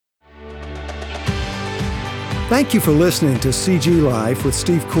Thank you for listening to CG Life with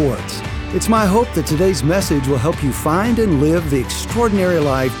Steve Kortz. It's my hope that today's message will help you find and live the extraordinary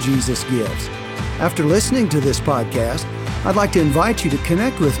life Jesus gives. After listening to this podcast, I'd like to invite you to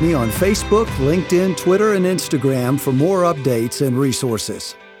connect with me on Facebook, LinkedIn, Twitter, and Instagram for more updates and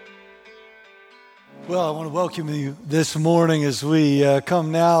resources. Well, I want to welcome you this morning as we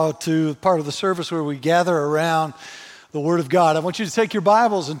come now to part of the service where we gather around the Word of God. I want you to take your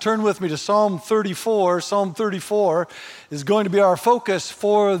Bibles and turn with me to Psalm 34. Psalm 34 is going to be our focus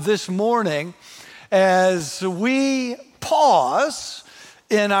for this morning as we pause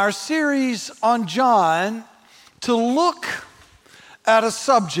in our series on John to look at a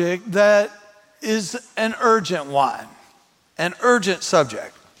subject that is an urgent one, an urgent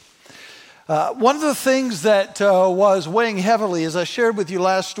subject. One of the things that was weighing heavily, as I shared with you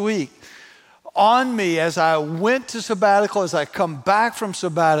last week, on me as I went to sabbatical, as I come back from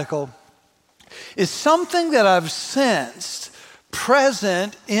sabbatical, is something that I've sensed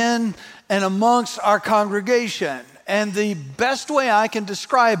present in and amongst our congregation. And the best way I can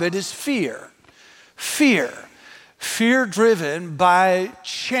describe it is fear. Fear driven by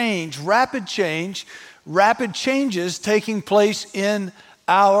change, rapid changes taking place in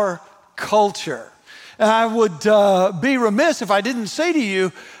our culture. And I would be remiss if I didn't say to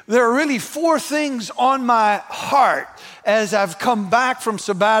you, there are really four things on my heart as I've come back from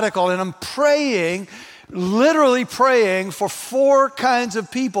sabbatical, and I'm praying, literally praying for four kinds of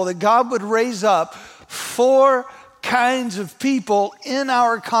people, that God would raise up four kinds of people in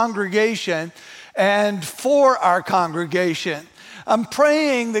our congregation and for our congregation. I'm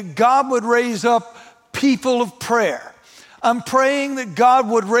praying that God would raise up people of prayer. I'm praying that God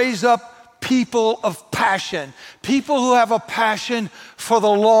would raise up people of passion, people who have a passion for the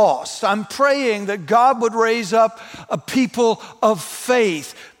lost. I'm praying that God would raise up a people of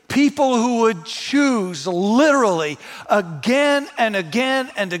faith, people who would choose literally again and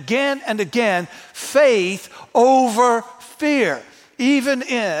again and again and again faith over fear, even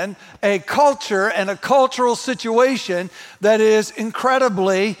in a culture and a cultural situation that is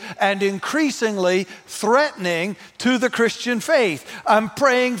incredibly and increasingly threatening to the Christian faith. I'm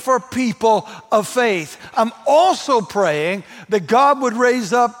praying for people of faith. I'm also praying that God would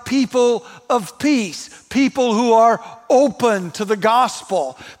raise up people of peace, people who are open to the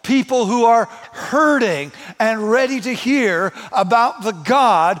gospel, people who are hurting and ready to hear about the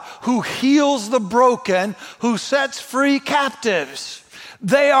God who heals the broken, who sets free captives.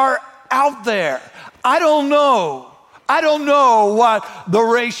 They are out there. I don't know what the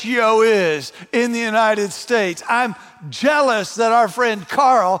ratio is in the United States. I'm jealous that our friend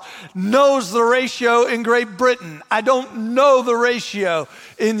Carl knows the ratio in Great Britain. I don't know the ratio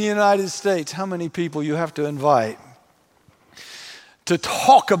in the United States. How many people you have to invite to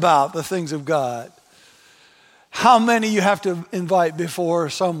talk about the things of God? How many you have to invite before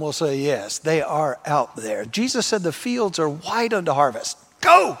some will say yes? They are out there. Jesus said the fields are white unto harvest.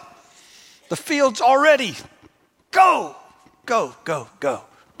 Go! The field's already. Go, go, go, go,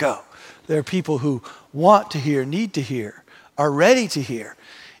 go. There are people who want to hear, need to hear, are ready to hear.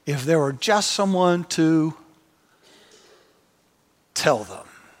 If there were just someone to tell them.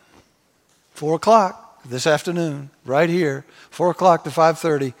 4 o'clock this afternoon, right here, 4 o'clock to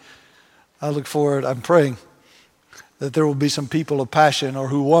 5:30. I look forward, I'm praying that there will be some people of passion or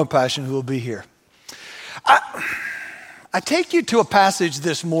who want passion who will be here. I take you to a passage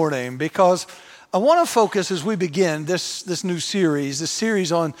this morning because I want to focus as we begin this new series, this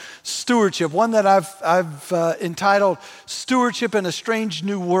series on stewardship, one that I've entitled Stewardship in a Strange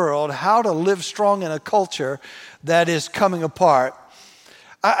New World, How to Live Strong in a Culture That is Coming Apart.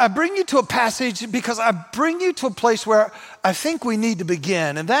 I bring you to a passage because I bring you to a place where I think we need to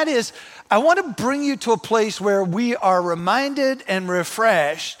begin, and that is, I want to bring you to a place where we are reminded and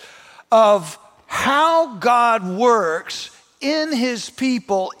refreshed of how God works in His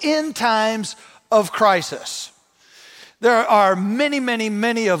people in times of crisis. There are many, many,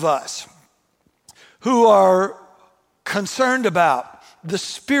 many of us who are concerned about the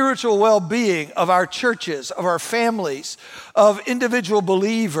spiritual well-being of our churches, of our families, of individual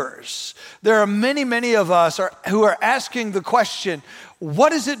believers. There are many, many of us who are asking the question,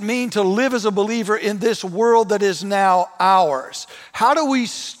 what does it mean to live as a believer in this world that is now ours? How do we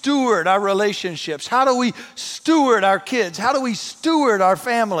steward our relationships? How do we steward our kids? How do we steward our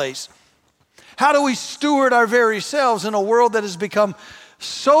families? How do we steward our very selves in a world that has become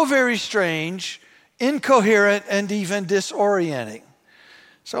so very strange, incoherent, and even disorienting?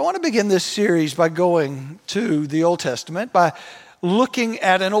 So I want to begin this series by going to the Old Testament, by looking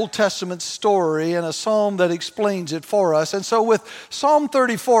at an Old Testament story and a psalm that explains it for us. And so with Psalm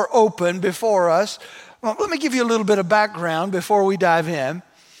 34 open before us, Well, let me give you a little bit of background before we dive in.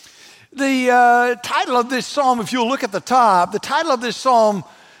 The title of this psalm, if you'll look at the top, the title of this psalm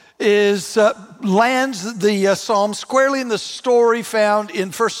lands the psalm squarely in the story found in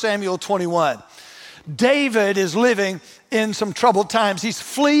 1 Samuel 21. David is living in some troubled times. He's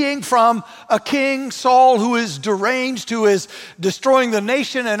fleeing from a king, Saul, who is deranged, who is destroying the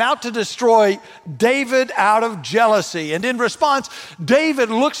nation and out to destroy David out of jealousy. And in response, David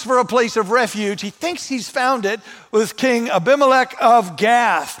looks for a place of refuge. He thinks he's found it with King Abimelech of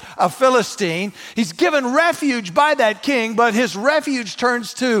Gath, a Philistine. He's given refuge by that king, but his refuge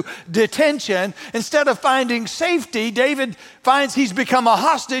turns to detention. Instead of finding safety, David finds he's become a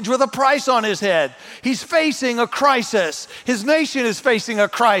hostage with a price on his head. He's facing a crisis. His nation is facing a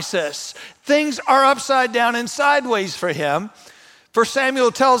crisis. Things are upside down and sideways for him. 1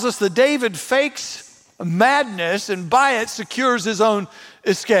 Samuel tells us that David fakes madness and by it secures his own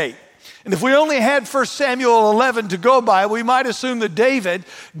escape. And if we only had 1 Samuel 11 to go by, we might assume that David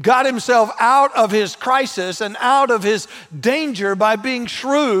got himself out of his crisis and out of his danger by being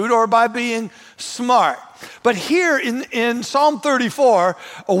shrewd or by being smart. But here in Psalm 34,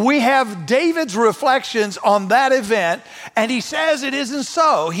 we have David's reflections on that event, and he says it isn't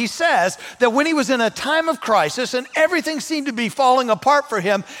so. He says that when he was in a time of crisis and everything seemed to be falling apart for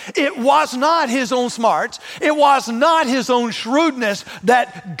him, it was not his own smarts, it was not his own shrewdness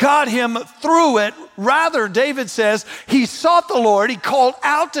that got him through it. Rather, David says he sought the Lord, he called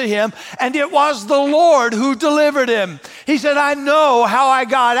out to him, and it was the Lord who delivered him. He said, I know how I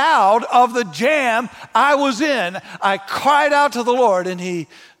got out of the jam I was in. I cried out to the Lord and he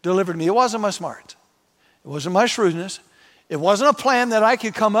delivered me. It wasn't my smart. It wasn't my shrewdness. It wasn't a plan that I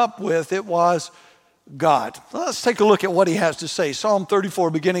could come up with. It was God. Let's take a look at what he has to say. Psalm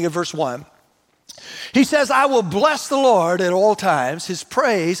 34, beginning at verse 1. He says, I will bless the Lord at all times. His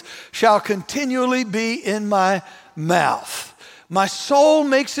praise shall continually be in my mouth. My soul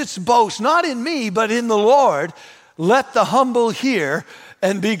makes its boast, not in me, but in the Lord. Let the humble hear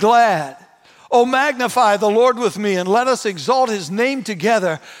and be glad. Oh, magnify the Lord with me and let us exalt his name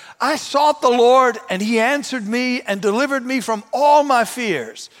together. I sought the Lord and he answered me and delivered me from all my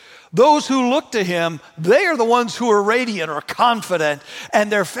fears. Those who look to him, they are the ones who are radiant or confident,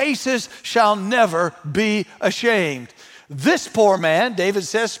 and their faces shall never be ashamed. This poor man, David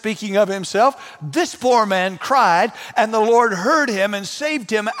says, speaking of himself, this poor man cried, and the Lord heard him and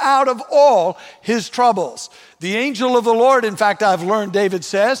saved him out of all his troubles. The angel of the Lord, in fact, I've learned, David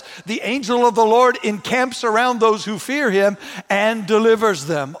says, the angel of the Lord encamps around those who fear him and delivers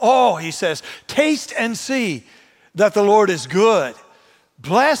them. Oh, he says, taste and see that the Lord is good.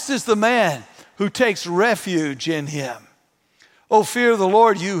 Blessed is the man who takes refuge in him. Oh, fear the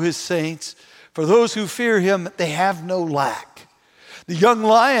Lord, you his saints. For those who fear him, they have no lack. The young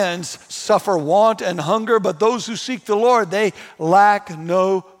lions suffer want and hunger, but those who seek the Lord, they lack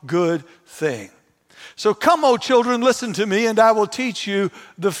no good thing. So come, O children, listen to me, and I will teach you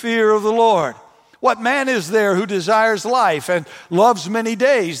the fear of the Lord. What man is there who desires life and loves many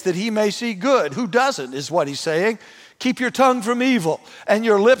days that he may see good? Who doesn't, is what he's saying. Keep your tongue from evil and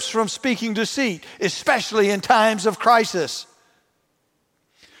your lips from speaking deceit, especially in times of crisis.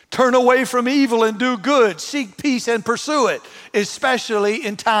 Turn away from evil and do good. Seek peace and pursue it, especially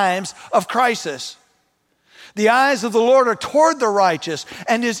in times of crisis. The eyes of the Lord are toward the righteous,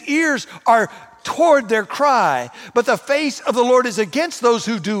 and his ears are toward their cry. But the face of the Lord is against those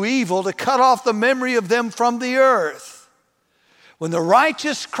who do evil, to cut off the memory of them from the earth. When the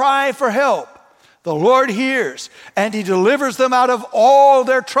righteous cry for help, the Lord hears, and he delivers them out of all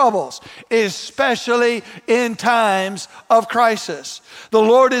their troubles, especially in times of crisis. The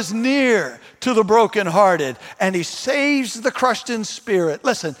Lord is near to the brokenhearted, and he saves the crushed in spirit.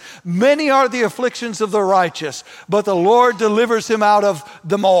 Listen, many are the afflictions of the righteous, but the Lord delivers him out of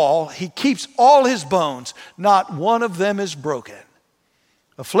them all. He keeps all his bones. Not one of them is broken.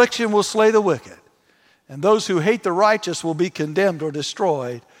 Affliction will slay the wicked, and those who hate the righteous will be condemned or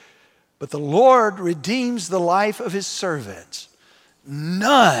destroyed. But the Lord redeems the life of his servants.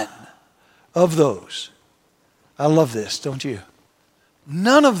 None of those, I love this, don't you?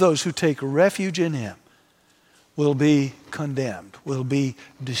 None of those who take refuge in him will be condemned, will be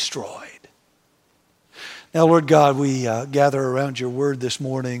destroyed. Now, Lord God, we gather around your word this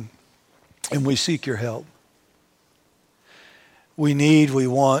morning and we seek your help. We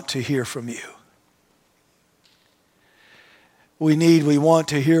want to hear from you. We want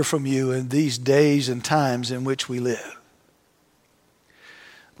to hear from you in these days and times in which we live.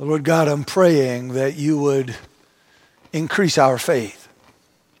 Lord God, I'm praying that you would increase our faith,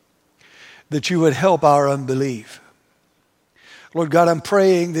 that you would help our unbelief. Lord God, I'm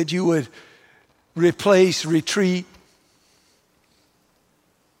praying that you would replace retreat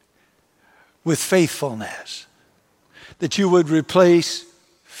with faithfulness. That you would replace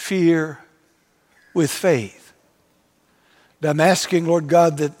fear with faith. And I'm asking, Lord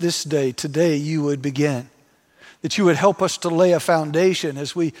God, that this day, today, you would begin. That you would help us to lay a foundation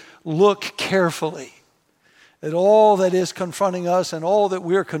as we look carefully at all that is confronting us and all that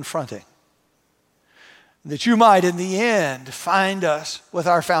we're confronting. That you might, in the end, find us with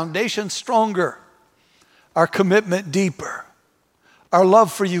our foundation stronger, our commitment deeper, our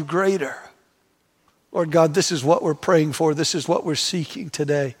love for you greater. Lord God, this is what we're praying for. This is what we're seeking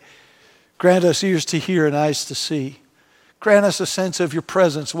today. Grant us ears to hear and eyes to see. Grant us a sense of your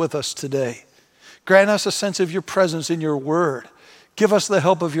presence with us today. Grant us a sense of your presence in your word. Give us the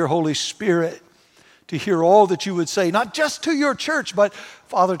help of your Holy Spirit to hear all that you would say, not just to your church, but,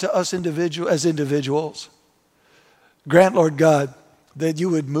 Father, to us as individuals. Grant, Lord God, that you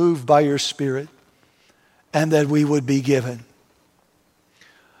would move by your Spirit and that we would be given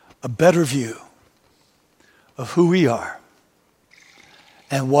a better view of who we are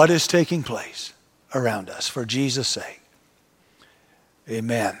and what is taking place around us for Jesus' sake.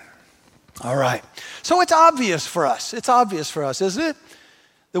 Amen. All right. So it's obvious for us, isn't it?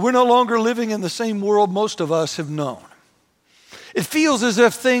 That we're no longer living in the same world most of us have known. It feels as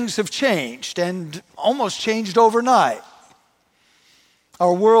if things have changed and almost changed overnight.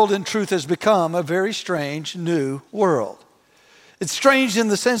 Our world, in truth, has become a very strange new world. It's strange in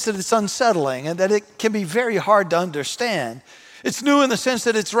the sense that it's unsettling and that it can be very hard to understand. It's new in the sense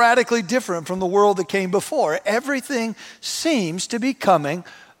that it's radically different from the world that came before. Everything seems to be coming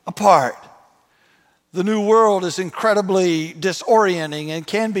apart. The new world is incredibly disorienting and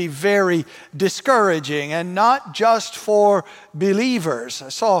can be very discouraging, and not just for believers. I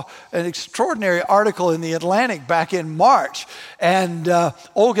saw an extraordinary article in The Atlantic back in March, and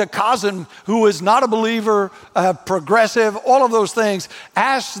Olga Kazan, who is not a believer, progressive, all of those things,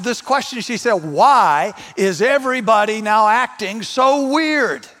 asked this question. She said, why is everybody now acting so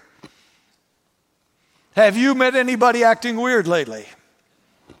weird? Have you met anybody acting weird lately?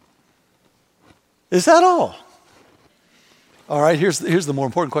 Is that all? All right, here's the more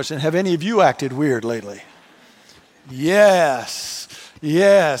important question. Have any of you acted weird lately? Yes,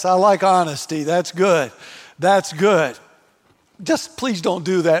 I like honesty. That's good. Just please don't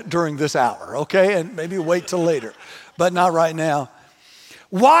do that during this hour, okay? And maybe wait till later, but not right now.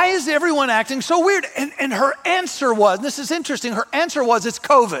 Why is everyone acting so weird? And her answer was, and this is interesting, her answer was, it's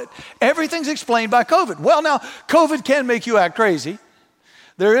COVID. Everything's explained by COVID. Well, now, COVID can make you act crazy.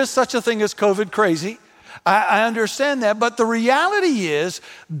 There is such a thing as COVID crazy. I understand that, but the reality is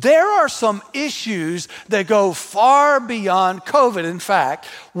there are some issues that go far beyond COVID. In fact,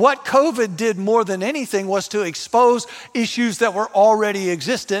 what COVID did more than anything was to expose issues that were already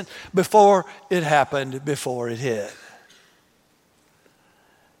existent before it happened, before it hit.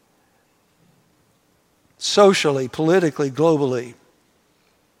 Socially, politically, globally,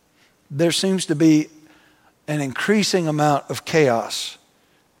 there seems to be an increasing amount of chaos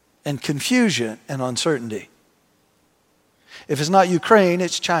and confusion and uncertainty. If it's not Ukraine,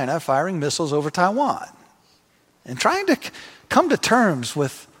 it's China firing missiles over Taiwan and trying to come to terms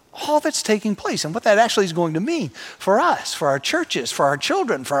with all that's taking place and what that actually is going to mean for us, for our churches, for our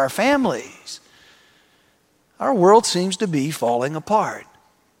children, for our families. Our world seems to be falling apart.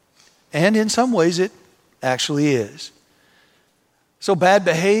 And in some ways it actually is. So bad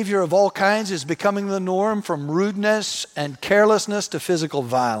behavior of all kinds is becoming the norm, from rudeness and carelessness to physical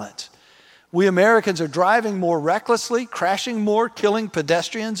violence. We Americans are driving more recklessly, crashing more, killing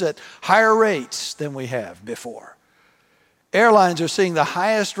pedestrians at higher rates than we have before. Airlines are seeing the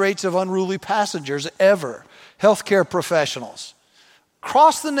highest rates of unruly passengers ever. Healthcare professionals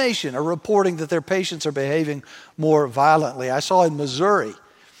across the nation are reporting that their patients are behaving more violently. I saw in Missouri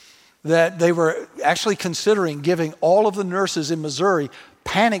that they were actually considering giving all of the nurses in Missouri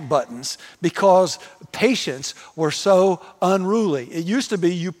panic buttons because patients were so unruly. It used to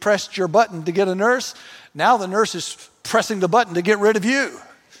be you pressed your button to get a nurse. Now the nurse is pressing the button to get rid of you.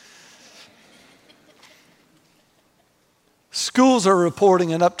 Schools are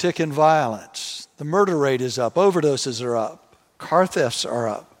reporting an uptick in violence. The murder rate is up. Overdoses are up. Car thefts are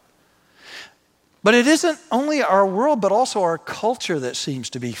up. But it isn't only our world, but also our culture that seems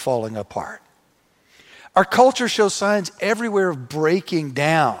to be falling apart. Our culture shows signs everywhere of breaking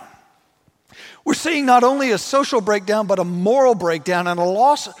down. We're seeing not only a social breakdown, but a moral breakdown and a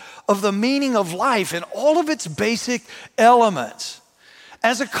loss of the meaning of life in all of its basic elements.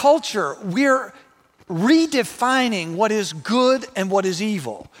 As a culture, we're redefining what is good and what is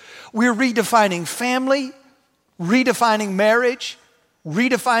evil. We're redefining family, redefining marriage,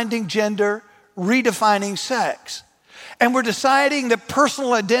 redefining gender, redefining sex. And we're deciding that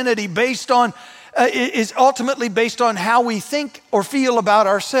personal identity is ultimately based on how we think or feel about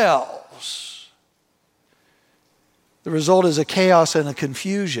ourselves. The result is a chaos and a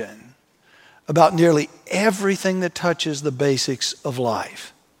confusion about nearly everything that touches the basics of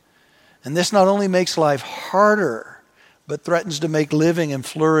life. And this not only makes life harder, but threatens to make living and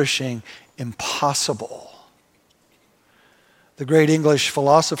flourishing impossible. The great English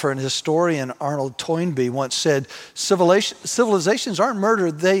philosopher and historian Arnold Toynbee once said, civilizations aren't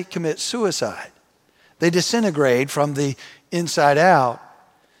murdered, they commit suicide. They disintegrate from the inside out.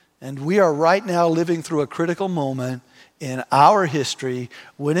 And we are right now living through a critical moment in our history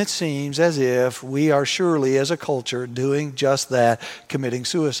when it seems as if we are surely, as a culture, doing just that, committing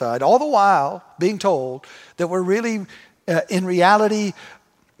suicide. All the while being told that we're really, in reality,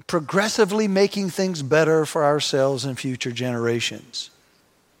 progressively making things better for ourselves and future generations.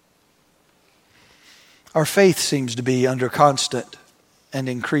 Our faith seems to be under constant and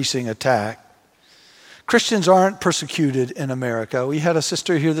increasing attack. Christians aren't persecuted in America. We had a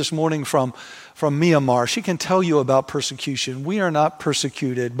sister here this morning from Myanmar. She can tell you about persecution. We are not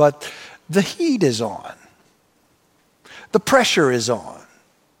persecuted, but the heat is on. The pressure is on.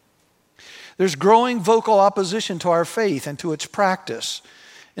 There's growing vocal opposition to our faith and to its practice.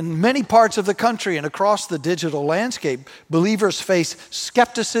 In many parts of the country and across the digital landscape, believers face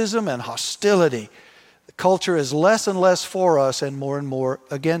skepticism and hostility. The culture is less and less for us and more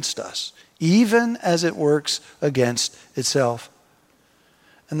against us, even as it works against itself.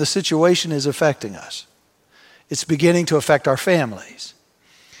 And the situation is affecting us. It's beginning to affect our families.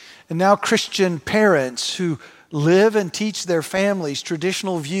 And now Christian parents who live and teach their families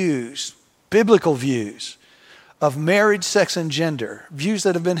traditional views, biblical views of marriage, sex, and gender, views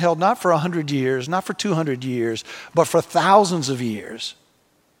that have been held not for 100 years, not for 200 years, but for thousands of years,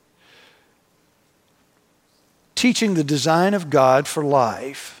 teaching the design of God for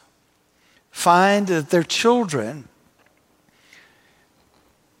life, find that their children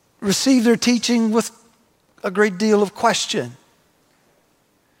receive their teaching with a great deal of question.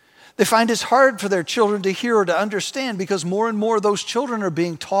 They find it's hard for their children to hear or to understand because more and more those children are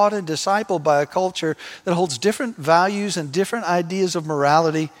being taught and discipled by a culture that holds different values and different ideas of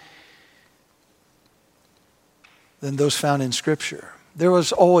morality than those found in Scripture.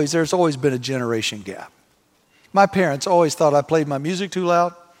 There's always been a generation gap. My parents always thought I played my music too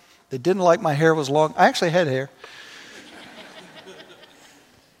loud. They didn't like my hair was long. I actually had hair.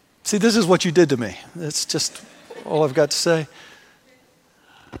 See, this is what you did to me. That's just all I've got to say.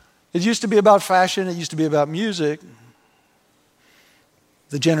 It used to be about fashion. It used to be about music.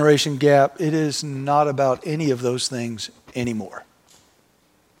 The generation gap, it is not about any of those things anymore.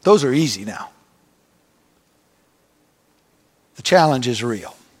 Those are easy now. The challenge is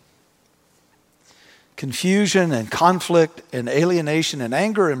real. Confusion and conflict and alienation and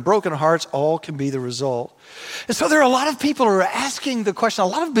anger and broken hearts all can be the result. And so there are a lot of people who are asking the question, a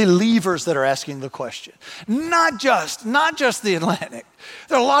lot of believers that are asking the question. Not just the Atlantic.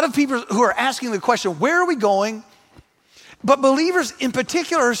 There are a lot of people who are asking the question, where are we going? But believers in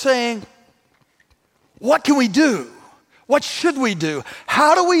particular are saying, what can we do? What should we do?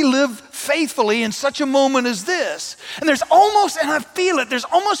 How do we live faithfully in such a moment as this? And there's almost, and I feel it, there's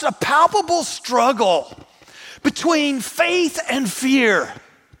almost a palpable struggle between faith and fear,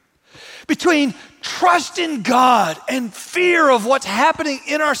 between trust in God and fear of what's happening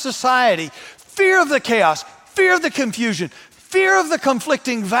in our society, fear of the chaos, fear of the confusion, fear of the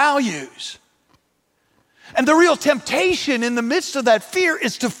conflicting values. And the real temptation in the midst of that fear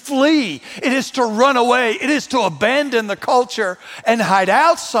is to flee. It is to run away. It is to abandon the culture and hide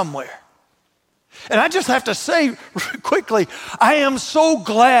out somewhere. And I just have to say quickly, I am so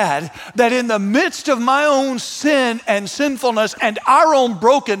glad that in the midst of my own sin and sinfulness and our own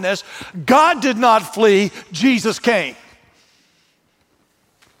brokenness, God did not flee, Jesus came.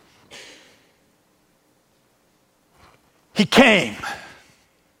 He came.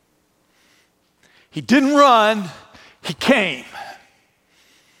 He didn't run, he came.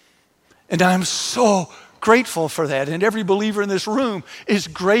 And I'm so grateful for that. And every believer in this room is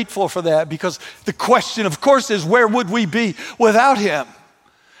grateful for that because the question, of course, is where would we be without him?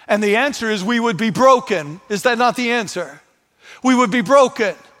 And the answer is we would be broken. Is that not the answer? We would be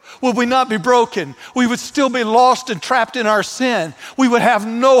broken. Would we not be broken? We would still be lost and trapped in our sin. We would have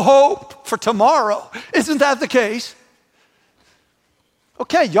no hope for tomorrow. Isn't that the case?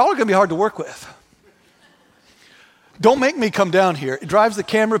 Okay, y'all are going to be hard to work with. Don't make me come down here. It drives the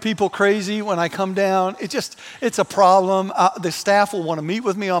camera people crazy when I come down. It's a problem. The staff will want to meet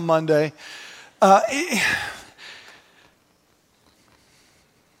with me on Monday.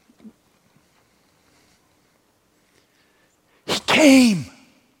 came.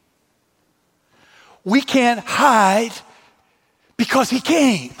 We can't hide because he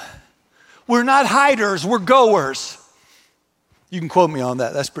came. We're not hiders, we're goers. You can quote me on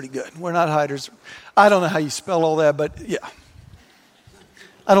that. That's pretty good. We're not hiders. I don't know how you spell all that, but yeah.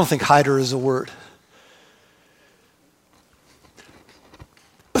 I don't think hider is a word.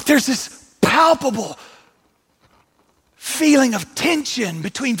 But there's this palpable feeling of tension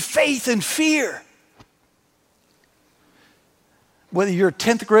between faith and fear. Whether you're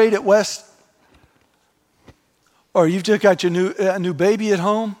 10th grade at West or you've just got your new baby at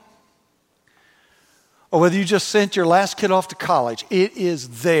home, or whether you just sent your last kid off to college, it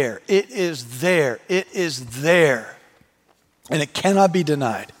is there. It is there. It is there. And it cannot be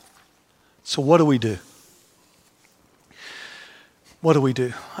denied. So what do we do? What do we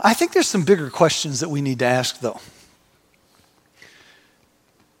do? I think there's some bigger questions that we need to ask, though.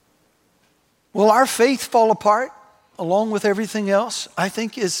 Will our faith fall apart along with everything else? I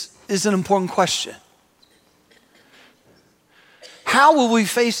think is an important question. How will we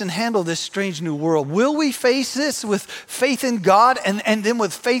face and handle this strange new world? Will we face this with faith in God and then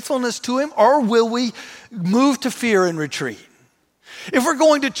with faithfulness to him? Or will we move to fear and retreat? If we're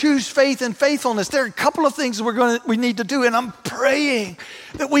going to choose faith and faithfulness, there are a couple of things we need to do, and I'm praying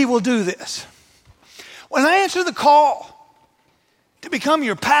that we will do this. When I answered the call to become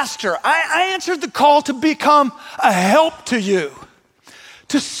your pastor, I answered the call to become a help to you,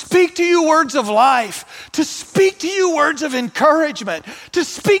 to speak to you words of life, to speak to you words of encouragement, to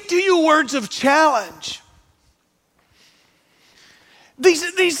speak to you words of challenge.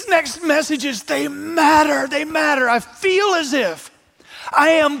 These next messages, they matter. I feel as if I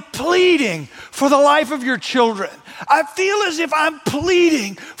am pleading for the life of your children. I feel as if I'm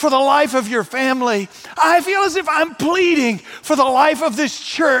pleading for the life of your family. I feel as if I'm pleading for the life of this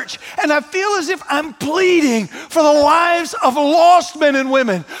church. And I feel as if I'm pleading for the lives of lost men and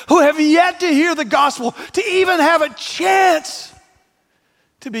women who have yet to hear the gospel, to even have a chance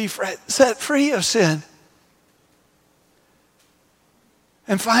to be set free of sin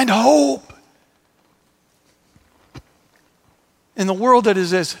and find hope in the world that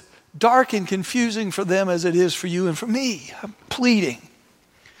is as dark and confusing for them as it is for you and for me. I'm pleading.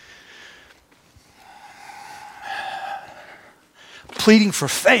 Pleading for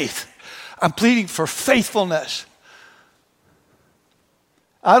faith. I'm pleading for faithfulness.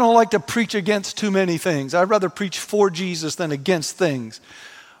 I don't like to preach against too many things. I'd rather preach for Jesus than against things.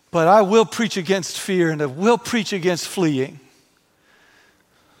 But I will preach against fear, and I will preach against fleeing.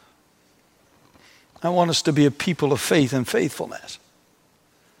 I want us to be a people of faith and faithfulness.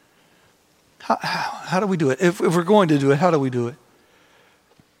 How do we do it? If we're going to do it, how do we do it?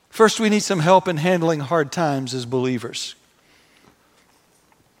 First, we need some help in handling hard times as believers.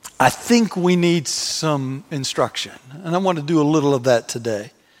 I think we need some instruction, and I want to do a little of that today.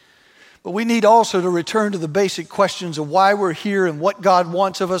 But we need also to return to the basic questions of why we're here and what God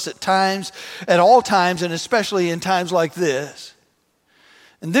wants of us at all times, and especially in times like this.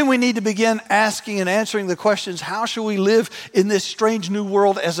 And then we need to begin asking and answering the questions, how shall we live in this strange new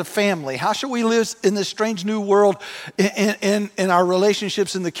world as a family? How shall we live in this strange new world in our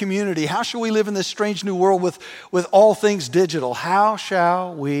relationships in the community? How shall we live in this strange new world with all things digital? How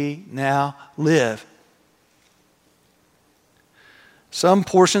shall we now live? Some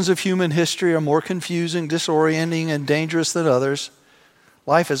portions of human history are more confusing, disorienting, and dangerous than others.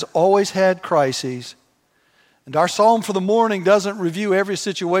 Life has always had crises. And our psalm for the morning doesn't review every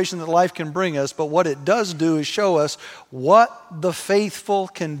situation that life can bring us, but what it does do is show us what the faithful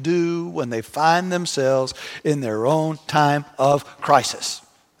can do when they find themselves in their own time of crisis.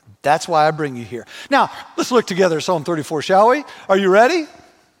 That's why I bring you here. Now, let's look together at Psalm 34, shall we? Are you ready?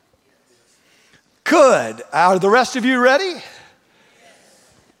 Good. Are the rest of you ready?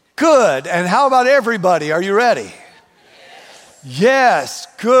 Good. And how about everybody? Are you ready? Yes,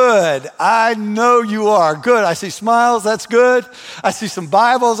 good. I know you are. Good. I see smiles. That's good. I see some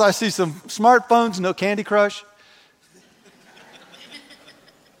Bibles. I see some smartphones. No Candy Crush.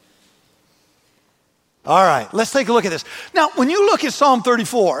 All right, let's take a look at this. Now, when you look at Psalm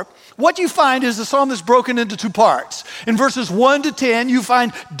 34, what you find is the psalm that's broken into two parts. In verses 1 to 10, you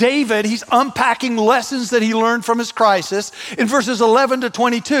find David, he's unpacking lessons that he learned from his crisis. In verses 11 to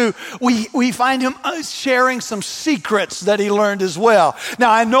 22, we find him sharing some secrets that he learned as well.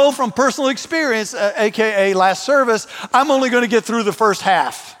 Now, I know from personal experience, AKA last service, I'm only going to get through the first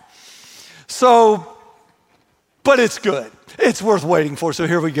half. But it's good. It's worth waiting for, so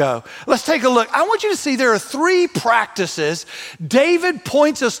here we go. Let's take a look. I want you to see there are three practices David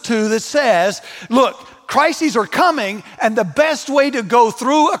points us to that says, look, crises are coming, and the best way to go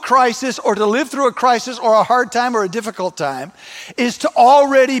through a crisis or to live through a crisis or a hard time or a difficult time is to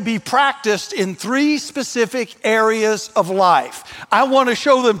already be practiced in 3 specific areas of life. I want to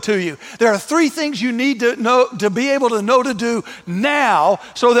show them to you. There are 3 things you need to know, to be able to know to do now,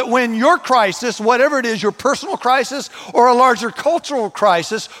 so that when your crisis, whatever it is, your personal crisis or a larger cultural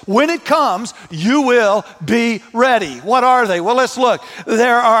crisis, when it comes, you will be ready. What are they? Well, let's look.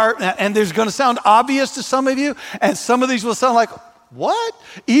 There are, and there's going to sound obvious to some of you, and some of these will sound like, what?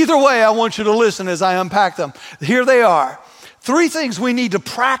 Either way, I want you to listen as I unpack them. Here they are. 3 things we need to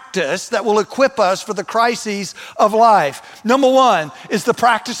practice that will equip us for the crises of life. Number 1 is the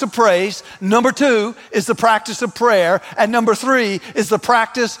practice of praise. Number 2 is the practice of prayer. And number 3 is the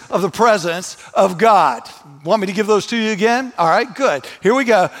practice of the presence of God. Want me to give those to you again? All right, good. Here we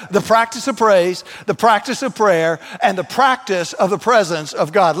go. The practice of praise, the practice of prayer, and the practice of the presence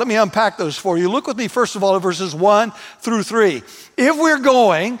of God. Let me unpack those for you. Look with me, first of all, at verses 1 through 3. If we're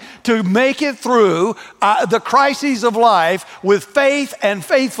going to make it through the crises of life with faith and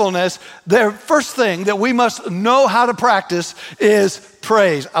faithfulness, the first thing that we must know how to practice is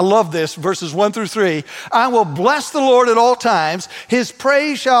praise. I love this, verses 1 through 3. I will bless the Lord at all times. His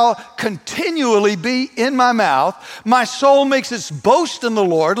praise shall continually be in my mouth. My soul makes its boast in the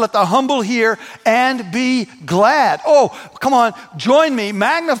Lord. Let the humble hear and be glad. Oh, come on, join me.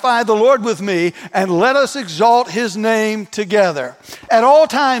 Magnify the Lord with me, and let us exalt his name together. At all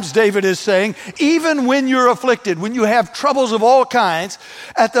times, David is saying, even when you're afflicted, when you have troubles of all kinds,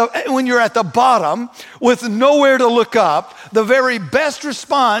 when you're at the bottom with nowhere to look up, the very best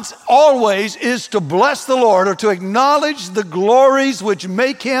response always is to bless the Lord, or to acknowledge the glories which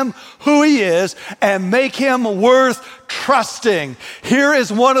make him who he is and make him worth trusting. Here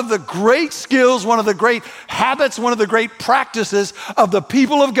is one of the great skills, one of the great habits, one of the great practices of the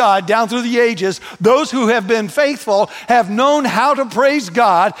people of God down through the ages. Those who have been faithful have known how to praise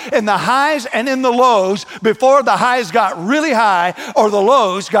God in the highs and in the lows before the highs got really high or the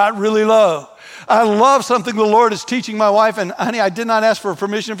lows got really low. I love something the Lord is teaching my wife, and honey, I did not ask for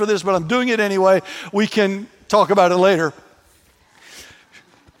permission for this, but I'm doing it anyway. We can talk about it later.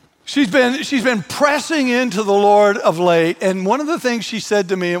 She's been pressing into the Lord of late, and one of the things she said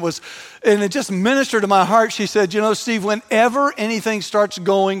to me, and it just ministered to my heart. She said, you know, Steve, whenever anything starts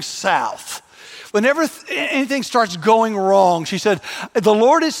going south, whenever anything starts going wrong, she said, the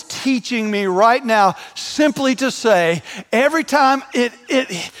Lord is teaching me right now simply to say, every time it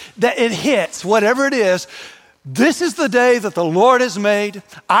hits, whatever it is, this is the day that the Lord has made.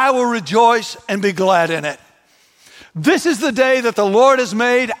 I will rejoice and be glad in it. This is the day that the Lord has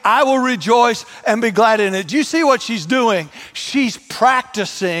made. I will rejoice and be glad in it. Do you see what she's doing? She's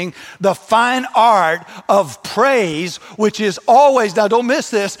practicing the fine art of praise, which is always, now don't miss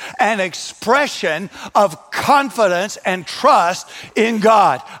this, an expression of confidence and trust in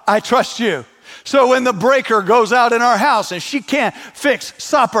God. I trust you. So when the breaker goes out in our house and she can't fix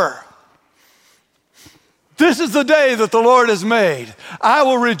supper, this is the day that the Lord has made. I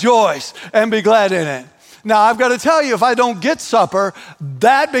will rejoice and be glad in it. Now, I've got to tell you, if I don't get supper,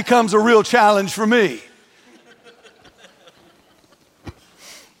 that becomes a real challenge for me.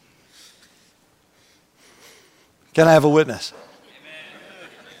 Can I have a witness?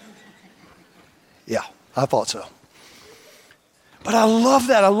 Yeah, I thought so. But I love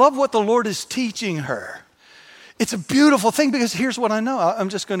that. I love what the Lord is teaching her. It's a beautiful thing, because here's what I know. I'm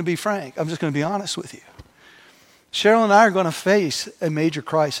just going to be frank. I'm just going to be honest with you. Cheryl and I are going to face a major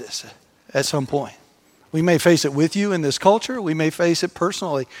crisis at some point. We may face it with you in this culture. We may face it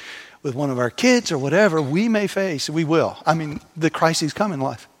personally with one of our kids or whatever. We will. I mean, the crises come in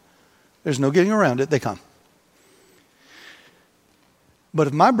life. There's no getting around it. They come. But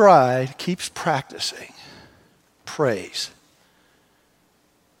if my bride keeps practicing praise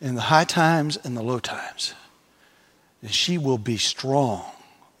in the high times and the low times, then she will be strong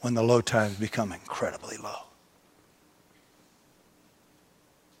when the low times become incredibly low.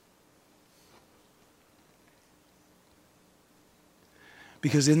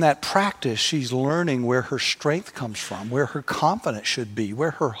 Because in that practice, she's learning where her strength comes from, where her confidence should be,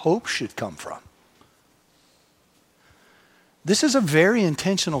 where her hope should come from. This is a very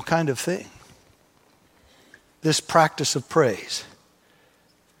intentional kind of thing, this practice of praise.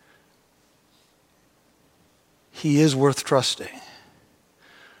 He is worth trusting.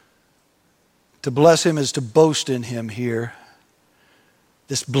 To bless him is to boast in him here.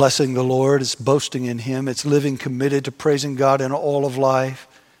 This blessing the Lord, it's boasting in him. It's living committed to praising God in all of life.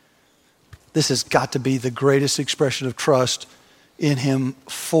 This has got to be the greatest expression of trust in him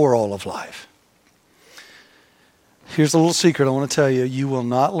for all of life. Here's a little secret I want to tell you. You will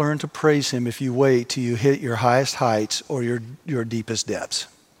not learn to praise him if you wait till you hit your highest heights or your deepest depths.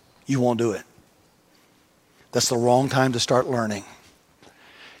 You won't do it. That's the wrong time to start learning.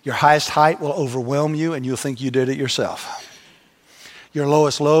 Your highest height will overwhelm you and you'll think you did it yourself. Your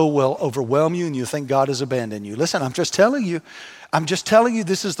lowest low will overwhelm you and you think God has abandoned you. Listen, I'm just telling you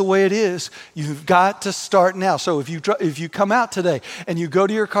this is the way it is. You've got to start now. So if you come out today and you go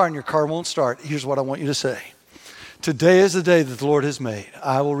to your car and your car won't start, here's what I want you to say. Today is the day that the Lord has made.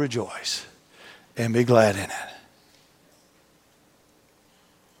 I will rejoice and be glad in it.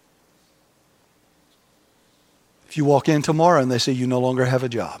 If you walk in tomorrow and they say you no longer have a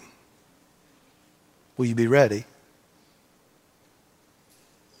job, will you be ready?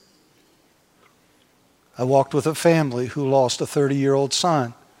 I walked with a family who lost a 30-year-old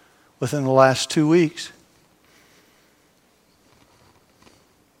son within the last 2 weeks.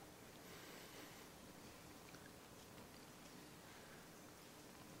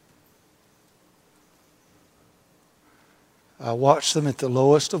 I watched them at the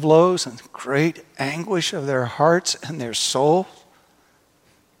lowest of lows and great anguish of their hearts and their soul.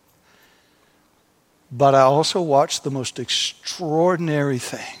 But I also watched the most extraordinary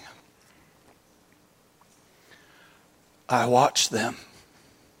thing. I watched them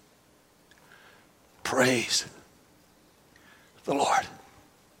praise the Lord.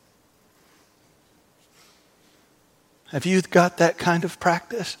 Have you got that kind of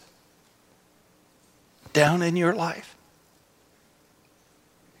practice down in your life?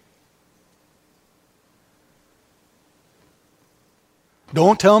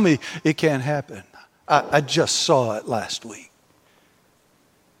 Don't tell me it can't happen. I just saw it last week.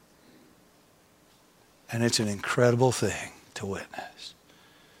 And it's an incredible thing to witness.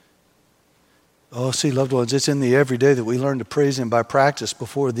 Oh, see, loved ones, it's in the everyday that we learn to praise him by practice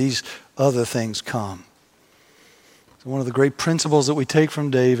before these other things come. So one of the great principles that we take from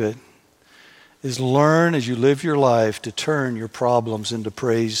David is learn as you live your life to turn your problems into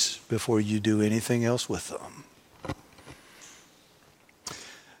praise before you do anything else with them.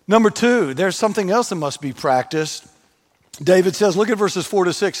 Number 2, there's something else that must be practiced. David says, look at verses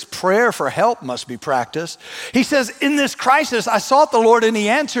 4-6, prayer for help must be practiced. He says, in this crisis, I sought the Lord and he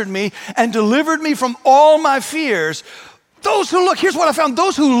answered me and delivered me from all my fears. Here's what I found,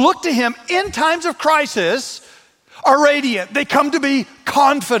 those who look to him in times of crisis are radiant. They come to be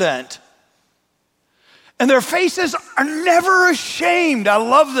confident. And their faces are never ashamed. I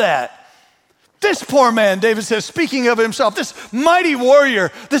love that. This poor man, David says, speaking of himself, this mighty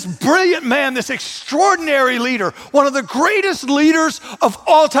warrior, this brilliant man, this extraordinary leader, one of the greatest leaders of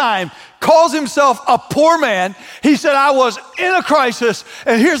all time, calls himself a poor man. He said, I was in a crisis,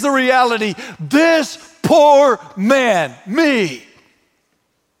 and here's the reality. This poor man, me,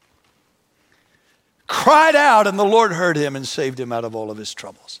 cried out, and the Lord heard him and saved him out of all of his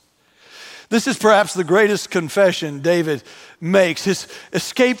troubles. This is perhaps the greatest confession David makes. His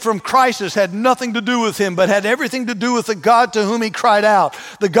escape from crisis had nothing to do with him, but had everything to do with the God to whom he cried out,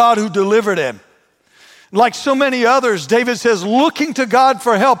 the God who delivered him. Like so many others, David says, looking to God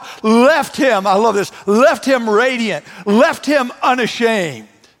for help, left him, I love this, left him radiant, left him unashamed.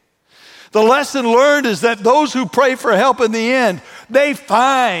 The lesson learned is that those who pray for help in the end, they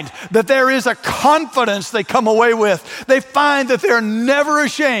find that there is a confidence they come away with. They find that they're never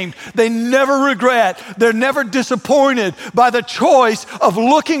ashamed. They never regret. They're never disappointed by the choice of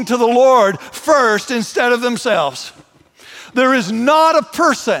looking to the Lord first instead of themselves. There is not a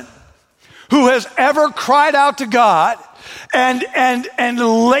person who has ever cried out to God and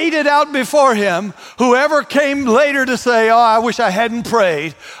laid it out before him, whoever came later to say, oh, I wish I hadn't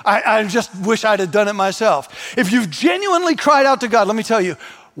prayed. I just wish I'd have done it myself. If you've genuinely cried out to God, let me tell you,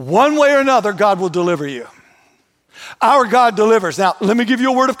 one way or another, God will deliver you. Our God delivers. Now, let me give you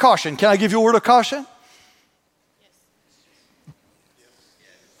a word of caution. Can I give you a word of caution?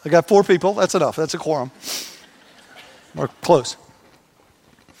 I got 4 people. That's enough. That's a quorum. We're close.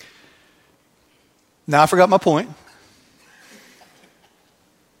 Now I forgot my point.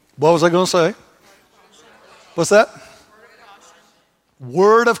 What was I going to say? What's that?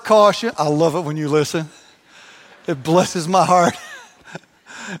 Word of caution. I love it when you listen. It blesses my heart.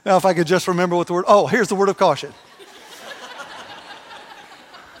 Now if I could just remember what the word, here's the word of caution.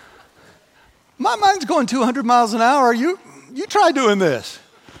 My mind's going 200 miles an hour. You try doing this.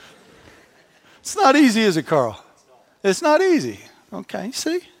 It's not easy, is it, Carl? It's not easy. Okay,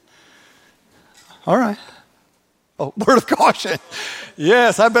 see? All right. Word of caution.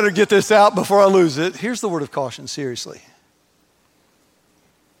 Yes, I better get this out before I lose it. Here's the word of caution, seriously.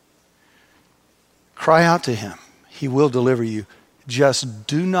 Cry out to him. He will deliver you. Just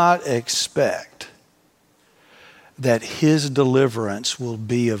do not expect that his deliverance will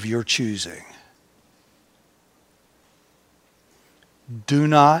be of your choosing. Do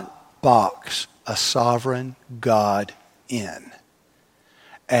not box a sovereign God in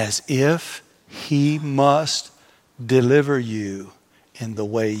as if he must deliver you in the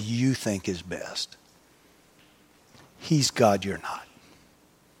way you think is best. He's God, you're not.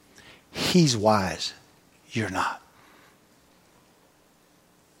 He's wise, you're not.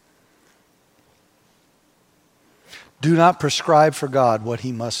 Do not prescribe for God what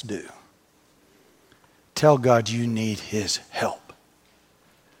he must do. Tell God you need his help.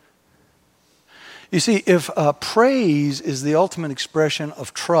 You see, if praise is the ultimate expression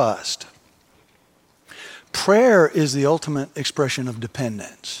of trust, prayer is the ultimate expression of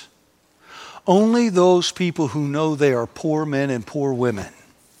dependence. Only those people who know they are poor men and poor women.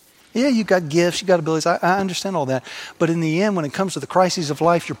 Yeah, you got gifts, you got abilities, I understand all that. But in the end, when it comes to the crises of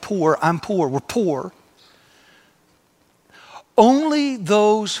life, you're poor, I'm poor, we're poor. Only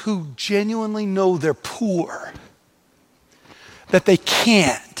those who genuinely know they're poor, that they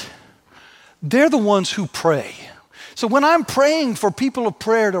can't, they're the ones who pray. So when I'm praying for people of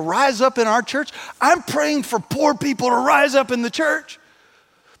prayer to rise up in our church, I'm praying for poor people to rise up in the church.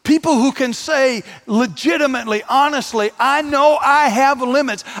 People who can say legitimately, honestly, I know I have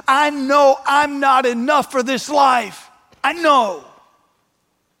limits. I know I'm not enough for this life. I know.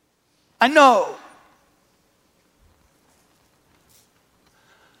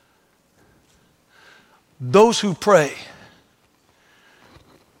 Those who pray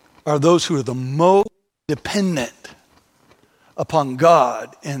are those who are the most dependent upon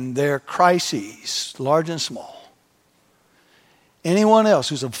God in their crises, large and small. Anyone else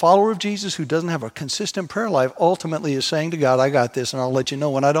who's a follower of Jesus who doesn't have a consistent prayer life ultimately is saying to God, I got this and I'll let you know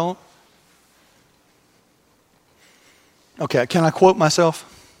when I don't. Okay, can I quote myself?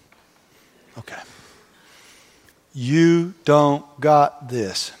 Okay. You don't got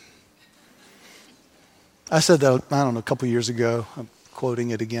this. I said that, I don't know, a couple years ago. I'm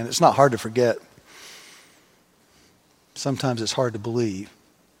quoting it again. It's not hard to forget. Sometimes it's hard to believe.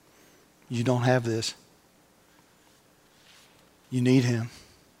 You don't have this. You need him.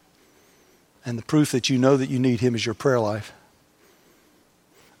 And the proof that you know that you need him is your prayer life.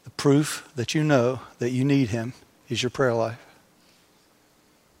 The proof that you know that you need him is your prayer life.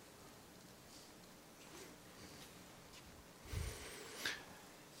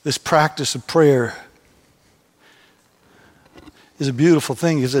 This practice of prayer is a beautiful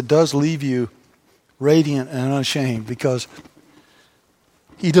thing because it does leave you radiant and unashamed because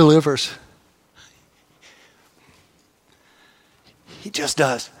he delivers. He just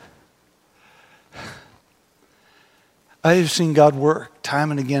does. I have seen God work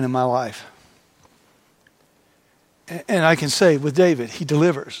time and again in my life. And I can say with David, he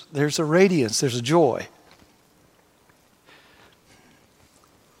delivers. There's a radiance, there's a joy.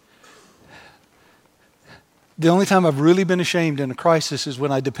 The only time I've really been ashamed in a crisis is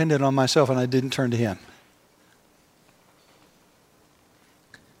when I depended on myself and I didn't turn to him.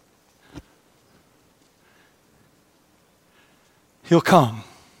 He'll come.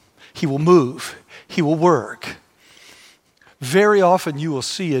 He will move. He will work. Very often you will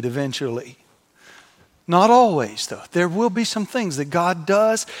see it eventually. Not always, though. There will be some things that God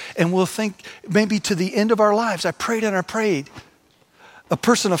does and we'll think maybe to the end of our lives, I prayed and I prayed. A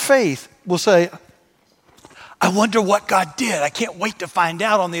person of faith will say, I wonder what God did. I can't wait to find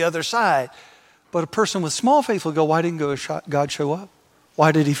out on the other side. But a person with small faith will go, why didn't God show up?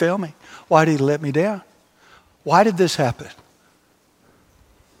 Why did he fail me? Why did he let me down? Why did this happen?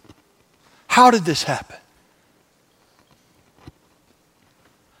 How did this happen?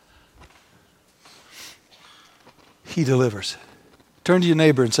 He delivers. Turn to your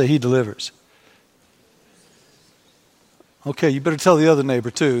neighbor and say, he delivers. Okay, you better tell the other neighbor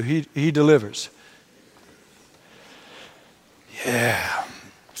too. He delivers. Yeah.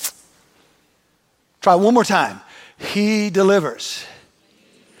 Try one more time. He delivers.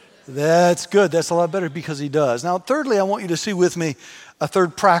 That's good. That's a lot better because he does. Now, thirdly, I want you to see with me a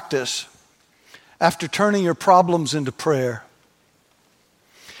third practice. After turning your problems into prayer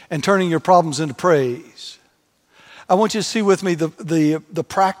and turning your problems into praise, I want you to see with me the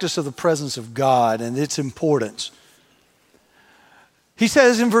practice of the presence of God and its importance. He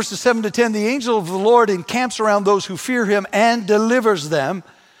says in verses 7 to 10, the angel of the Lord encamps around those who fear him and delivers them.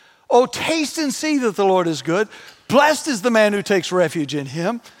 Oh, taste and see that the Lord is good. Blessed is the man who takes refuge in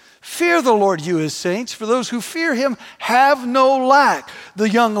him. Fear the Lord, you his saints, for those who fear him have no lack. The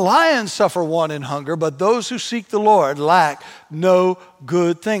young lions suffer want and hunger, but those who seek the Lord lack no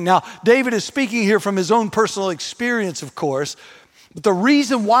good thing. Now, David is speaking here from his own personal experience, of course. But the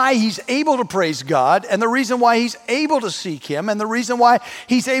reason why he's able to praise God, and the reason why he's able to seek him, and the reason why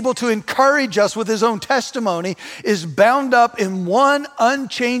he's able to encourage us with his own testimony is bound up in one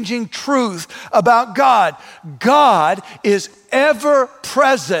unchanging truth about God. God is ever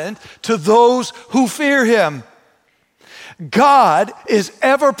present to those who fear him. God is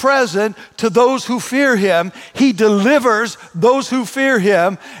ever present to those who fear him. He delivers those who fear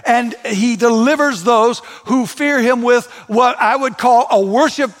him, and he delivers those who fear him with what I would call a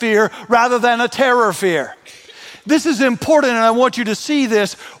worship fear rather than a terror fear. This is important, and I want you to see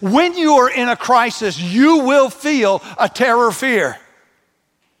this. When you are in a crisis, you will feel a terror fear.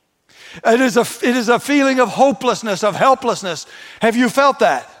 It is a feeling of hopelessness, of helplessness. Have you felt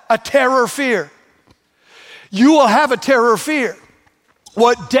that? A terror fear. You will have a terror fear.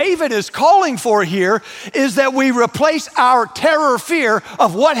 What David is calling for here is that we replace our terror fear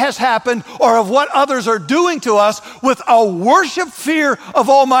of what has happened or of what others are doing to us with a worship fear of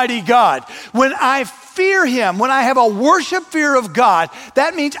Almighty God. When I fear him, when I have a worship fear of God,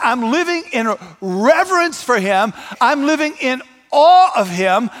 that means I'm living in reverence for him. I'm living in awe of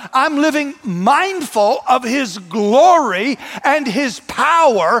him. I'm living mindful of his glory and his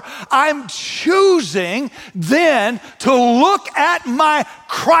power. I'm choosing then to look at my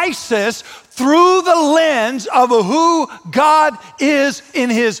crisis through the lens of who God is in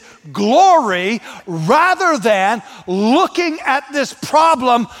his glory, rather than looking at this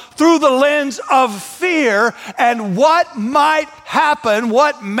problem through the lens of fear and what might happen,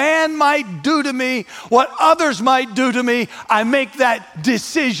 what man might do to me, what others might do to me. I make that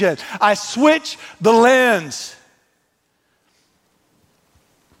decision. I switch the lens.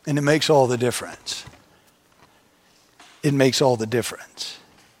 And it makes all the difference. It makes all the difference.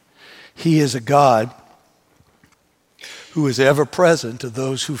 He is a God who is ever present to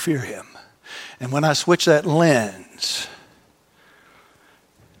those who fear him. And when I switch that lens,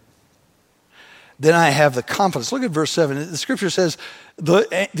 then I have the confidence. Look at verse 7. The scripture says, the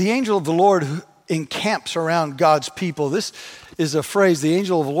angel of the Lord encamps around God's people. This is a phrase, the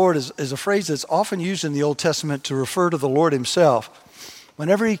angel of the Lord is a phrase that's often used in the Old Testament to refer to the Lord himself.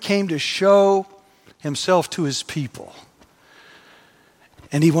 Whenever he came to show himself to his people,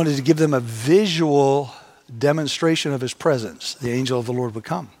 and he wanted to give them a visual demonstration of his presence, the angel of the Lord would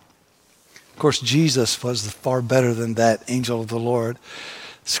come. Of course, Jesus was far better than that angel of the Lord.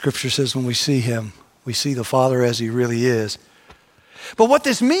 Scripture says when we see him, we see the Father as he really is. But what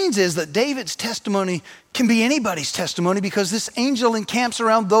this means is that David's testimony can be anybody's testimony, because this angel encamps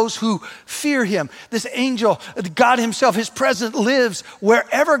around those who fear him. This angel, God himself, his presence lives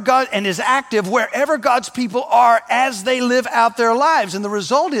wherever God, and is active wherever God's people are as they live out their lives. And the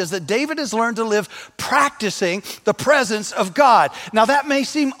result is that David has learned to live practicing the presence of God. Now that may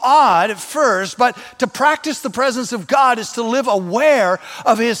seem odd at first, but to practice the presence of God is to live aware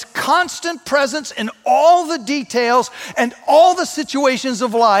of his constant presence in all the details and all the situations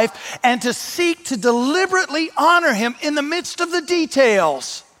of life, and to seek to deliberately honor him in the midst of the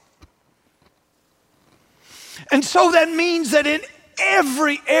details. And so that means that in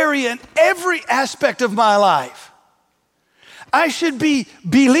every area, in every aspect of my life, I should be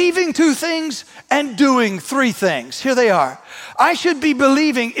believing 2 things and doing 3 things. Here they are. I should be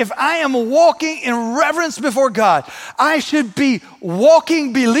believing, if I am walking in reverence before God, I should be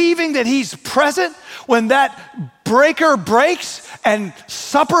walking believing that he's present when that breaker breaks and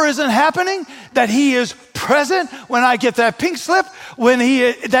supper isn't happening, that he is present when I get that pink slip,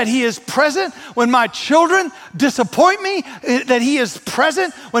 that he is present when my children disappoint me, that he is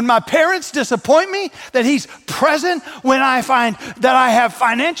present when my parents disappoint me, that he's present when I find that I have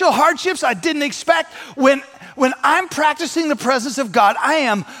financial hardships I didn't expect. When I'm practicing the presence of God, I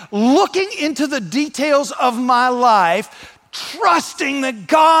am looking into the details of my life, trusting that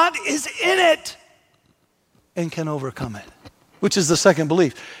God is in it and can overcome it, which is the second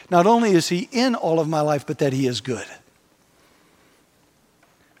belief. Not only is he in all of my life, but that he is good.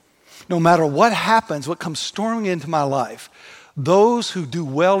 No matter what happens, what comes storming into my life, those who do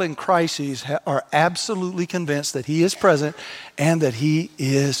well in crises are absolutely convinced that he is present and that he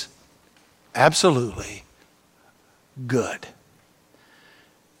is absolutely good.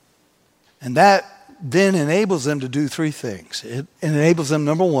 And that then enables them to do 3 things. It enables them,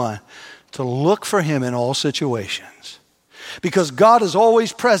 number 1, to look for him in all situations. Because God is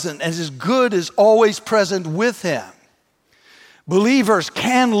always present, and his good is always present with him. Believers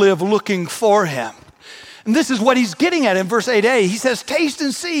can live looking for him. And this is what he's getting at in verse 8a. He says, taste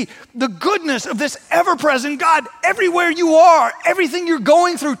and see the goodness of this ever-present God everywhere you are, everything you're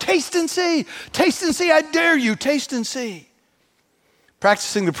going through. Taste and see. Taste and see, I dare you. Taste and see.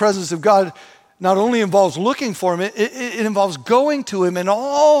 Practicing the presence of God not only involves looking for him, it involves going to him in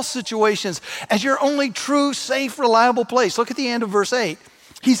all situations as your only true, safe, reliable place. Look at the end of verse 8.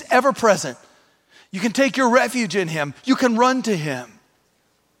 He's ever present. You can take your refuge in him. You can run to him.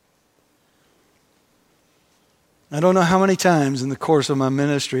 I don't know how many times in the course of my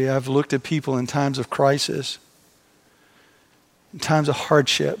ministry I've looked at people in times of crisis, in times of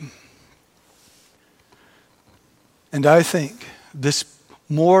hardship. And I think this,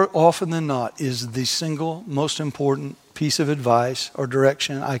 more often than not, is the single most important piece of advice or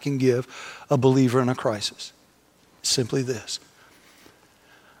direction I can give a believer in a crisis. Simply this.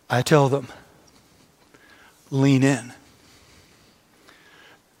 I tell them, lean in.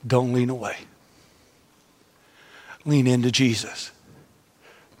 Don't lean away. Lean into Jesus.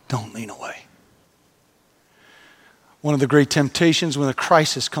 Don't lean away. One of the great temptations when a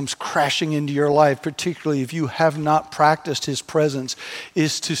crisis comes crashing into your life, particularly if you have not practiced his presence,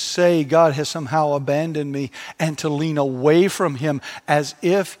 is to say God has somehow abandoned me and to lean away from him as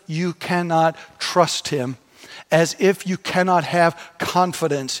if you cannot trust him, as if you cannot have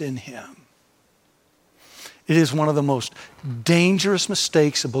confidence in him. It is one of the most dangerous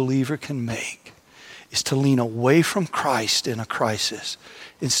mistakes a believer can make, is to lean away from Christ in a crisis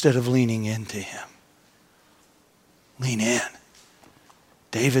instead of leaning into him. Lean in.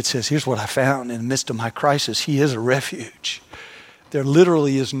 David says, here's what I found in the midst of my crisis. He is a refuge. There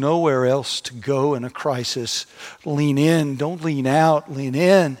literally is nowhere else to go in a crisis. Lean in. Don't lean out. Lean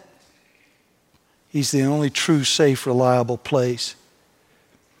in. He's the only true, safe, reliable place.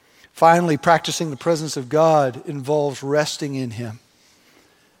 Finally, practicing the presence of God involves resting in him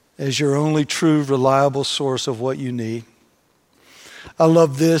as your only true, reliable source of what you need. I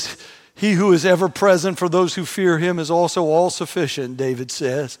love this. He who is ever present for those who fear him is also all sufficient, David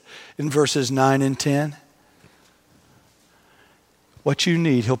says in verses 9 and 10. What you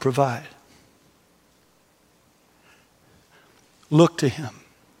need, he'll provide. Look to him.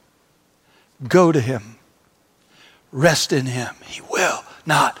 Go to him. Rest in him. He will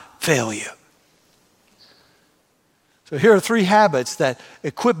not fail you. So here are 3 habits that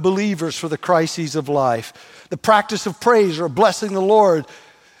equip believers for the crises of life. The practice of praise or blessing the Lord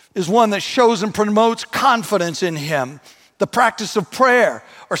is one that shows and promotes confidence in him. The practice of prayer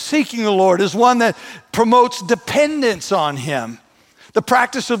or seeking the Lord is one that promotes dependence on him. The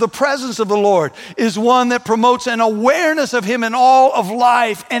practice of the presence of the Lord is one that promotes an awareness of him in all of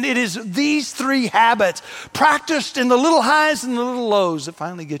life. And it is these 3 habits, practiced in the little highs and the little lows, that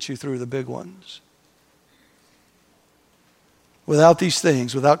finally get you through the big ones. Without these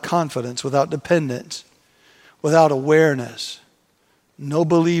things, without confidence, without dependence, without awareness, no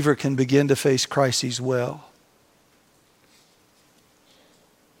believer can begin to face crises well.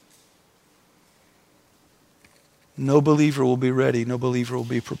 No believer will be ready. No believer will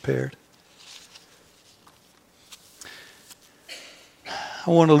be prepared. I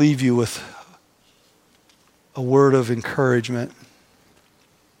want to leave you with a word of encouragement.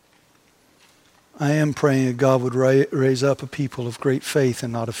 I am praying that God would raise up a people of great faith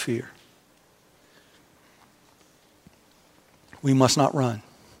and not of fear. We must not run.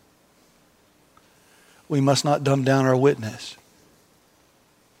 We must not dumb down our witness.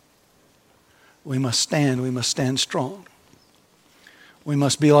 We must stand strong. We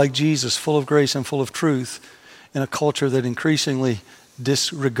must be like Jesus, full of grace and full of truth, in a culture that increasingly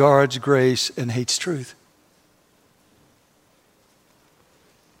disregards grace and hates truth.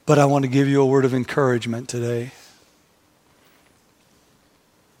 But I want to give you a word of encouragement today.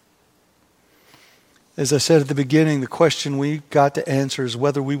 As I said at the beginning, the question we've got to answer is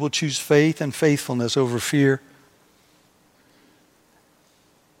whether we will choose faith and faithfulness over fear.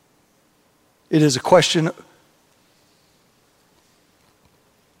 It is a question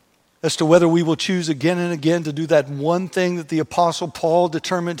as to whether we will choose again and again to do that one thing that the Apostle Paul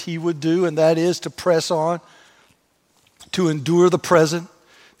determined he would do, and that is to press on, to endure the present,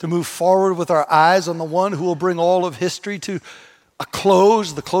 to move forward with our eyes on the one who will bring all of history to a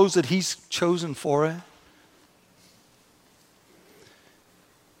close, the close that he's chosen for it.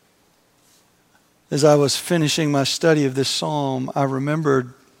 As I was finishing my study of this psalm, I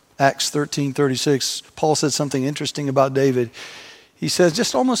remembered Acts 13:36. Paul said something interesting about David. He says,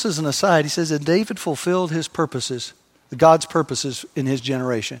 just almost as an aside, he says that David fulfilled his purposes, God's purposes in his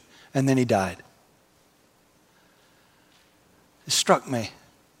generation, and then he died. It struck me.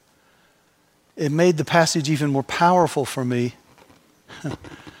 It made the passage even more powerful for me.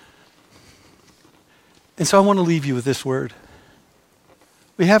 And so I want to leave you with this word.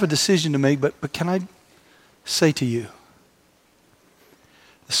 We have a decision to make, but can I say to you,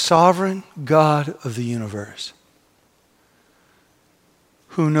 the sovereign God of the universe,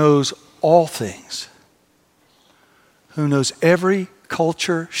 who knows all things, who knows every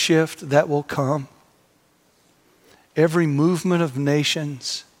culture shift that will come, every movement of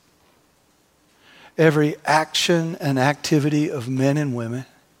nations, every action and activity of men and women.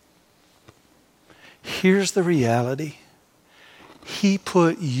 Here's the reality. He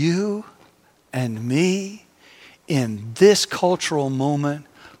put you and me in this cultural moment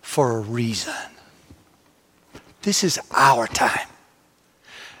for a reason. This is our time.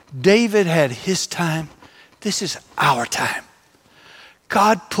 David had his time. This is our time.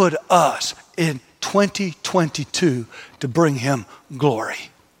 God put us in 2022 to bring him glory.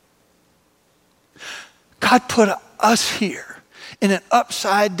 God put us here in an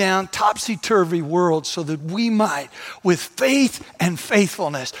upside down, topsy-turvy world so that we might, with faith and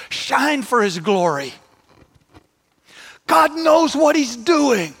faithfulness, shine for his glory. God knows what he's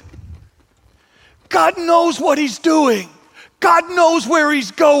doing. God knows what he's doing. God knows where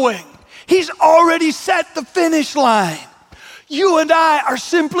he's going. He's already set the finish line. You and I are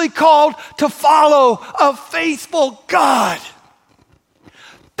simply called to follow a faithful God.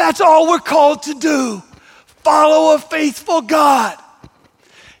 That's all we're called to do. Follow a faithful God.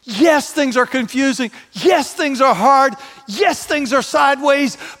 Yes, things are confusing. Yes, things are hard. Yes, things are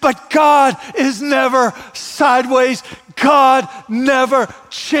sideways, but God is never sideways. God never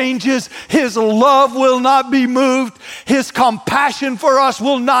changes. His love will not be moved. His compassion for us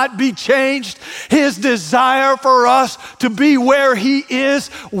will not be changed. His desire for us to be where he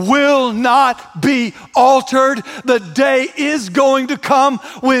is will not be altered. The day is going to come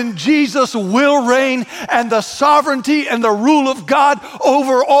when Jesus will reign and the sovereignty and the rule of God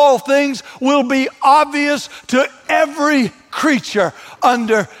over all things will be obvious to every creature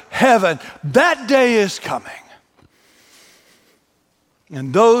under heaven. That day is coming.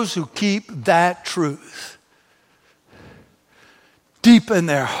 And those who keep that truth deep in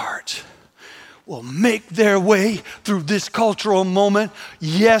their hearts will make their way through this cultural moment.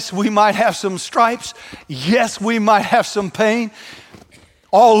 Yes, we might have some stripes. Yes, we might have some pain.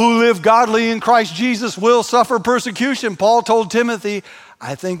 All who live godly in Christ Jesus will suffer persecution. Paul told Timothy,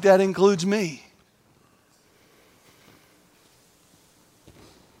 I think that includes me.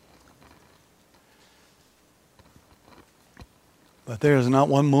 But there is not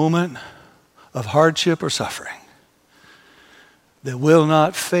one moment of hardship or suffering that will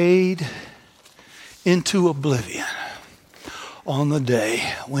not fade into oblivion on the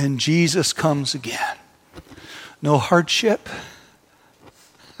day when Jesus comes again. No hardship,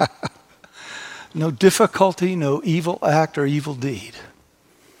 no difficulty, no evil act or evil deed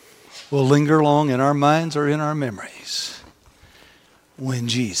will linger long in our minds or in our memories when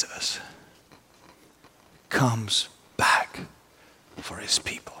Jesus comes back for his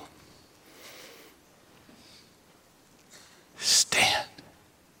people. Stand.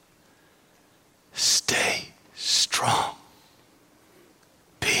 Stay strong.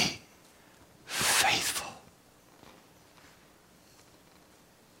 Be faithful.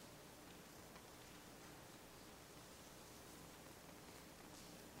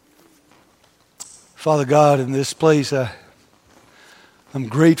 Father God, in this place, I'm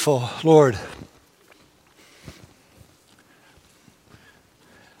grateful, Lord,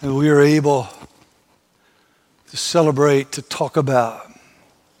 that we are able to celebrate, to talk about,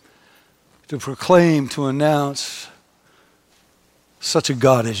 to proclaim, to announce such a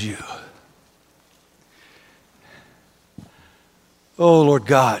God as you. Oh, Lord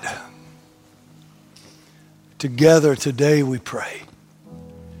God, together today we pray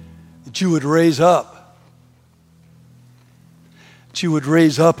that you would raise up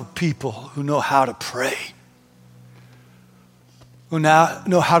a people who know how to pray, who now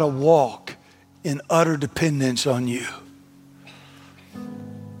know how to walk in utter dependence on you.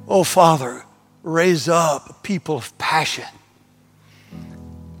 Oh, Father, raise up a people of passion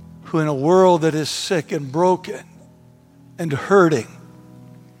who in a world that is sick and broken and hurting,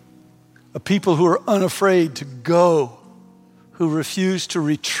 a people who are unafraid to go, who refuse to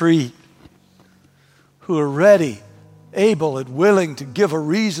retreat, who are ready, able, and willing to give a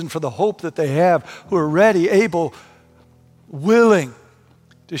reason for the hope that they have, who are ready, able, willing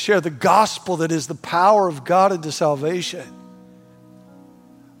to share the gospel that is the power of God into salvation.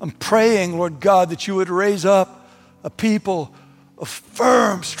 I'm praying, Lord God, that you would raise up a people of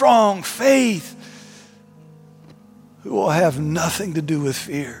firm, strong faith who will have nothing to do with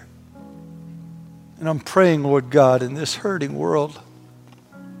fear. And I'm praying, Lord God, in this hurting world,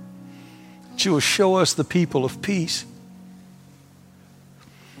 that you will show us the people of peace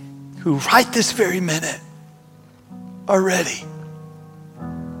who right this very minute are ready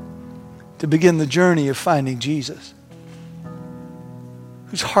to begin the journey of finding Jesus,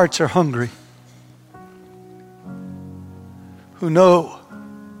 whose hearts are hungry, who know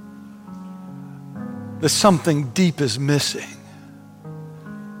that something deep is missing,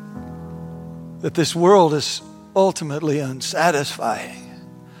 that this world is ultimately unsatisfying,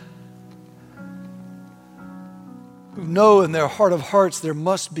 who know in their heart of hearts there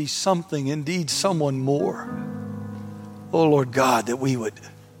must be something, indeed someone more. Oh Lord God, that we would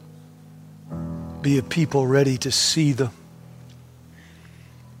be a people ready to see them,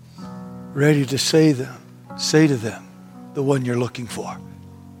 ready to say to them, the one you're looking for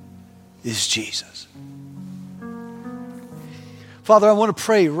is Jesus. Father, I want to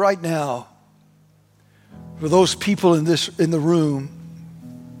pray right now for those people in the room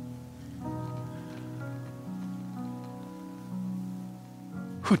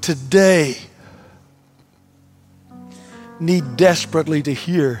who today need desperately to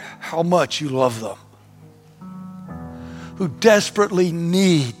hear how much you love them, who desperately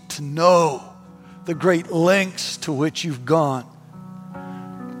need to know the great lengths to which you've gone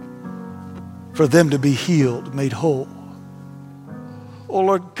for them to be healed, made whole. Oh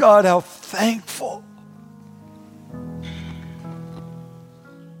Lord God, how thankful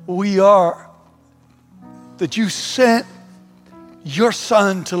we are that you sent your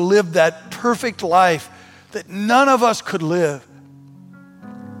Son to live that perfect life that none of us could live.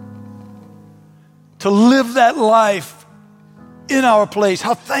 To live that life in our place.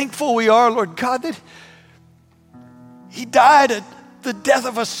 How thankful we are, Lord God, that he died at the death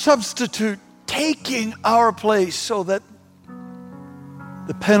of a substitute, taking our place so that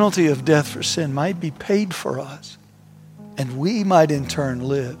the penalty of death for sin might be paid for us and we might in turn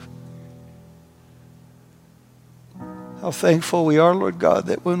live. How thankful we are, Lord God,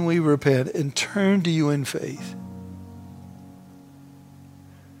 that when we repent and turn to you in faith,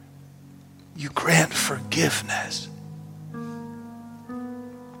 you grant forgiveness.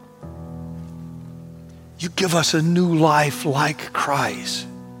 You give us a new life like Christ.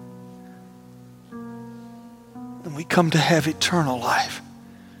 And we come to have eternal life.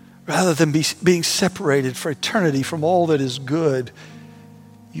 Rather than being separated for eternity from all that is good,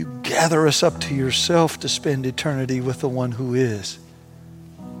 you gather us up to yourself to spend eternity with the one who is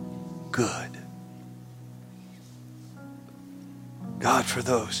good. God, for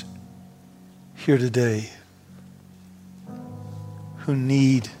those here today who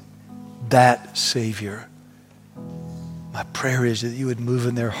need that Savior, my prayer is that you would move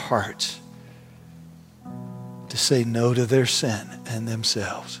in their hearts to say no to their sin and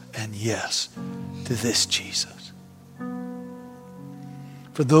themselves and yes to this Jesus.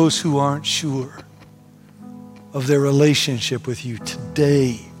 For those who aren't sure of their relationship with you,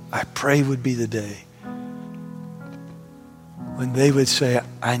 today I pray would be the day when they would say,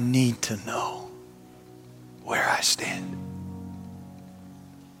 I need to know where I stand.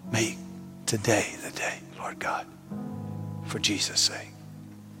 Make today the day, Lord God, for Jesus' sake.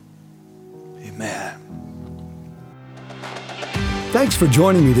 Amen. Thanks for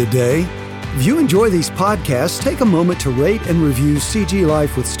joining me today. If you enjoy these podcasts, take a moment to rate and review CG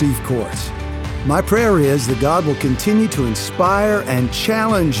Life with Steve Kortz. My prayer is that God will continue to inspire and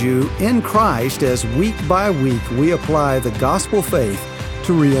challenge you in Christ as week by week we apply the gospel faith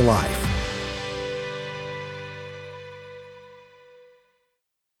to real life.